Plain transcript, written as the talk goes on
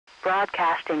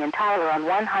broadcasting in Tyler on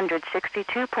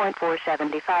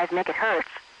 162.475 MHz.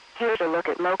 Here's a look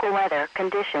at local weather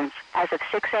conditions as of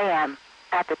 6 a.m.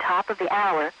 At the top of the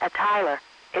hour at Tyler,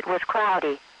 it was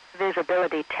cloudy,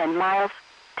 visibility 10 miles,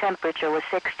 temperature was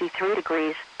 63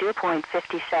 degrees, dew point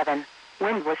 57,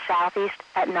 wind was southeast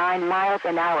at 9 miles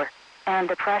an hour, and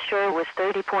the pressure was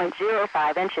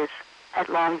 30.05 inches. At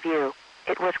Longview,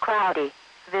 it was cloudy,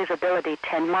 visibility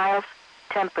 10 miles,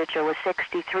 temperature was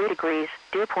 63 degrees,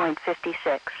 dew point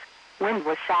 56, wind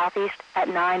was southeast at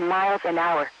 9 miles an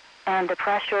hour, and the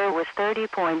pressure was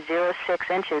 30.06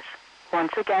 inches.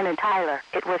 Once again in Tyler,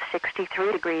 it was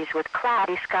 63 degrees with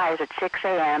cloudy skies at 6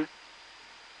 a.m.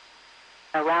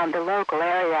 Around the local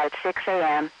area at 6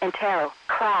 a.m. in Terrell,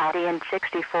 cloudy and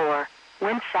 64,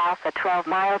 wind south at 12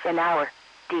 miles an hour.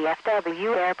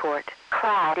 DFW Airport,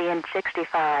 cloudy and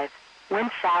 65,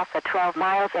 wind south at 12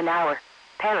 miles an hour.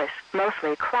 Paris,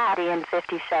 mostly cloudy and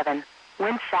 57,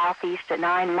 wind southeast at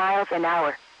 9 miles an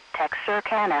hour.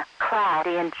 Texarkana,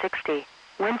 cloudy and 60,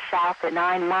 wind south at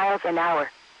 9 miles an hour.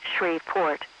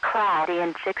 Shreveport, cloudy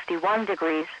and 61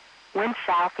 degrees, wind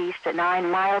southeast at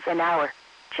 9 miles an hour.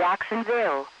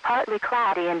 Jacksonville, partly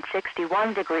cloudy and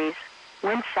 61 degrees,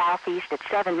 wind southeast at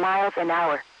 7 miles an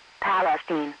hour.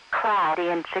 Palestine, cloudy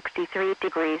and 63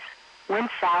 degrees, wind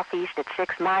southeast at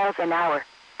 6 miles an hour.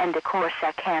 And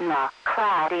Corsicana,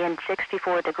 cloudy and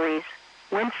 64 degrees,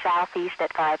 wind southeast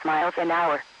at 5 miles an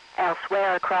hour.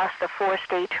 Elsewhere across the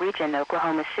four-state region,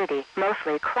 Oklahoma City,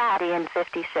 mostly cloudy and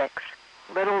 56.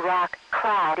 Little Rock,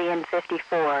 cloudy and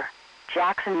 54.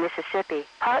 Jackson, Mississippi,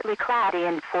 partly cloudy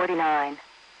and 49.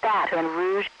 Baton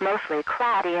Rouge, mostly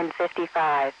cloudy and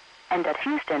 55. And at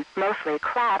Houston, mostly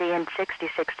cloudy and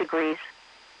 66 degrees.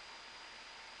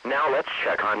 Now let's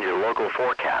check on your local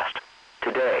forecast.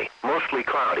 Today, mostly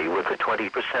cloudy with a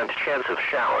 20% chance of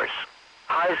showers.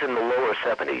 Highs in the lower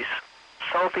 70s.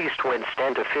 Southeast winds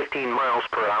 10 to 15 miles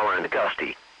per hour and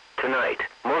gusty. Tonight,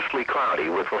 mostly cloudy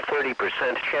with a 30%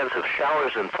 chance of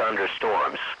showers and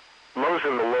thunderstorms. Lows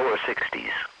in the lower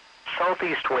 60s.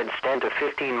 Southeast winds 10 to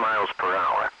 15 miles per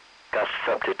hour. Gusts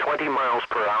up to 20 miles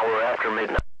per hour after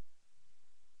midnight.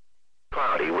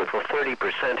 Cloudy with a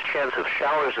 30% chance of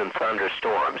showers and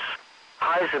thunderstorms.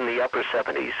 Highs in the upper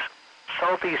 70s.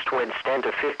 Southeast winds 10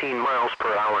 to 15 miles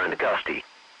per hour and gusty.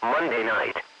 Monday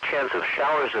night, chance of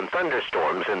showers and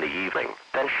thunderstorms in the evening,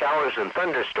 then showers and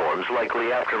thunderstorms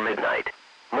likely after midnight.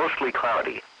 Mostly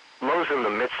cloudy. Lows in the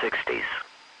mid-60s.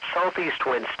 Southeast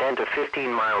winds 10 to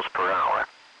 15 miles per hour.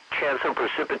 Chance of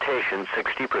precipitation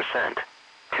 60%.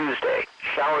 Tuesday,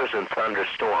 showers and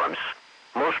thunderstorms.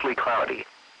 Mostly cloudy.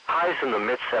 Highs in the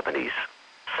mid-70s.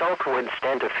 South winds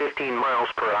 10 to 15 miles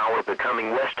per hour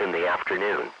becoming west in the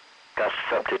afternoon.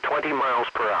 Gusts up to 20 miles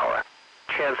per hour.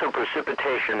 Chance of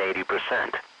precipitation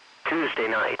 80%. Tuesday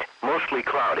night, mostly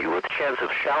cloudy with chance of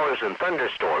showers and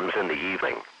thunderstorms in the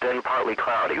evening, then partly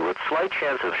cloudy with slight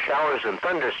chance of showers and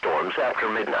thunderstorms after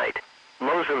midnight.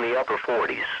 Lows in the upper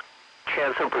 40s.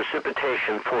 Chance of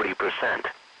precipitation 40%.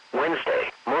 Wednesday,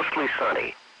 mostly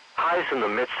sunny. Highs in the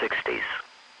mid-60s.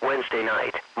 Wednesday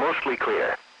night, mostly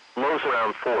clear. Lows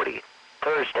around 40.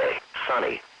 Thursday,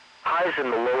 sunny. Highs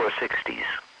in the lower 60s.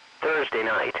 Thursday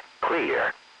night,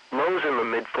 clear. Lows in the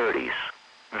mid-30s.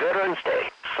 Veterans Day,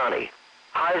 sunny.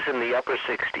 Highs in the upper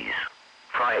 60s.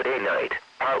 Friday night,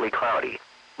 partly cloudy.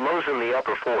 Lows in the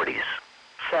upper 40s.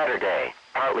 Saturday,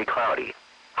 partly cloudy.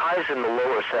 Highs in the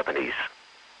lower 70s.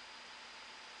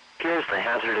 Here's the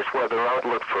hazardous weather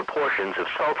outlook for portions of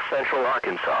south-central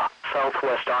Arkansas,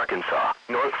 southwest Arkansas,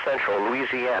 north-central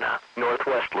Louisiana,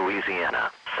 northwest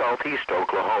Louisiana, southeast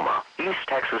Oklahoma, east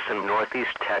Texas and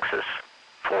northeast Texas.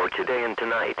 For today and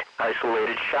tonight,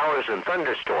 isolated showers and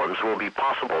thunderstorms will be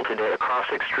possible today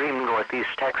across extreme northeast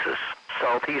Texas,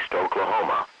 southeast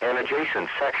Oklahoma, and adjacent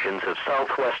sections of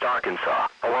southwest Arkansas,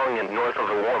 along and north of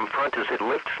a warm front as it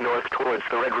lifts north towards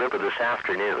the Red River this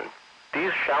afternoon.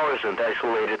 These showers and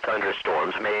isolated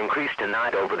thunderstorms may increase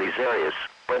tonight over these areas,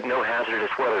 but no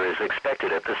hazardous weather is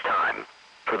expected at this time.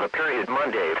 For the period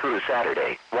Monday through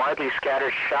Saturday, widely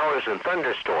scattered showers and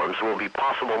thunderstorms will be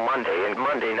possible Monday and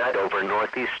Monday night over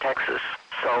northeast Texas,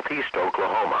 southeast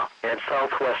Oklahoma, and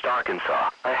southwest Arkansas,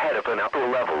 ahead of an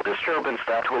upper-level disturbance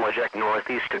that will eject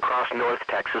northeast across North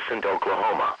Texas and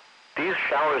Oklahoma. These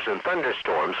showers and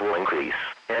thunderstorms will increase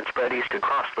and spread east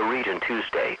across the region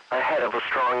Tuesday, ahead of a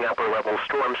strong upper-level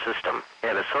storm system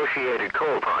and associated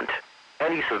cold front.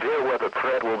 Any severe weather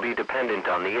threat will be dependent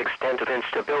on the extent of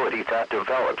instability that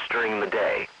develops during the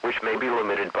day, which may be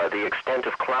limited by the extent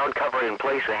of cloud cover in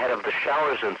place ahead of the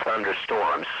showers and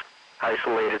thunderstorms.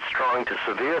 Isolated strong to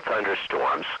severe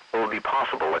thunderstorms will be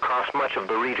possible across much of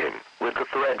the region, with the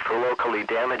threat for locally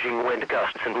damaging wind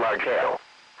gusts and large hail.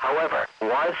 However,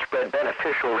 widespread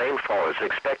beneficial rainfall is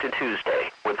expected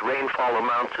Tuesday, with rainfall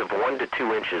amounts of 1 to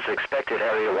 2 inches expected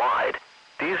area-wide.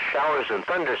 These showers and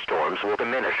thunderstorms will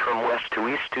diminish from west to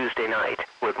east Tuesday night,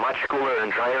 with much cooler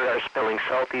and drier air spilling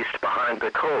southeast behind the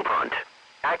cold front.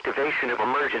 Activation of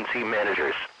emergency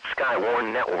managers,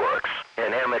 sky-warn networks,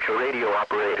 and amateur radio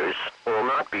operators will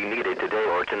not be needed today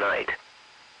or tonight.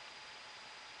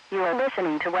 You are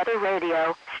listening to Weather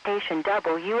Radio, station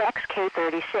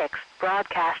WXK36,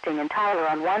 broadcasting in Tyler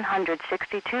on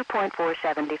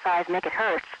 162.475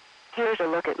 MHz. Here's a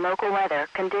look at local weather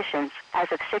conditions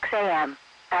as of 6 a.m.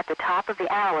 At the top of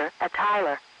the hour at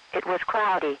Tyler, it was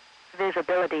cloudy,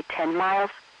 visibility 10 miles,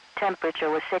 temperature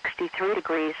was 63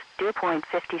 degrees, dew point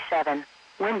 57,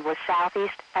 wind was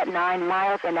southeast at 9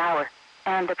 miles an hour,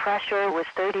 and the pressure was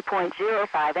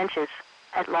 30.05 inches.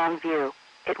 At Longview,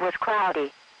 it was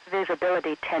cloudy,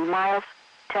 visibility 10 miles,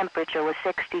 temperature was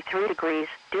 63 degrees,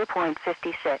 dew point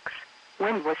 56,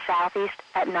 wind was southeast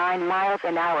at 9 miles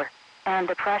an hour, and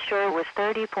the pressure was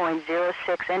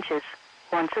 30.06 inches.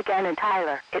 Once again in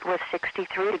Tyler, it was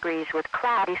 63 degrees with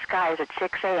cloudy skies at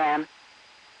 6 a.m.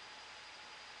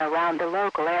 Around the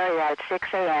local area at 6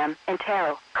 a.m. in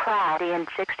Terrell, cloudy and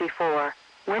 64,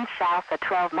 wind south at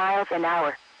 12 miles an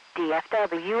hour.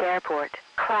 DFW Airport,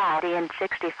 cloudy and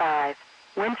 65,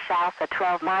 wind south at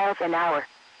 12 miles an hour.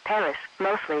 Paris,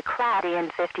 mostly cloudy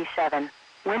and 57,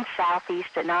 wind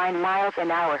southeast at 9 miles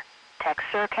an hour.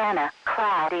 Texarkana,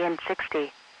 cloudy and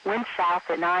 60, wind south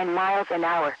at 9 miles an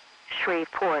hour.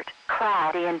 Shreveport,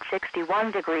 cloudy and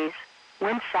 61 degrees,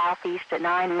 wind southeast at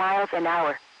 9 miles an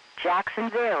hour.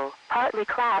 Jacksonville, partly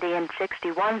cloudy and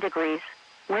 61 degrees,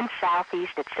 wind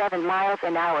southeast at 7 miles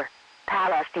an hour.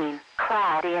 Palestine,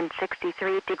 cloudy and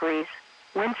 63 degrees,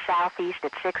 wind southeast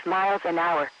at 6 miles an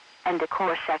hour. And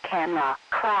Corsicana,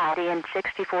 cloudy and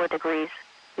 64 degrees,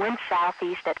 wind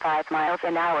southeast at 5 miles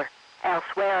an hour.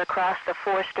 Elsewhere across the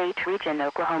four-state region,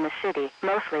 Oklahoma City,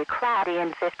 mostly cloudy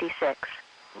and 56.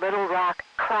 Little Rock,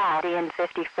 cloudy and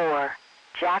 54.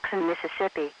 Jackson,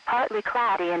 Mississippi, partly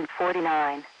cloudy and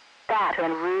 49.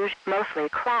 Baton Rouge, mostly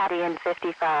cloudy and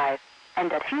 55.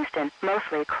 And at Houston,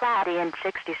 mostly cloudy and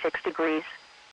 66 degrees.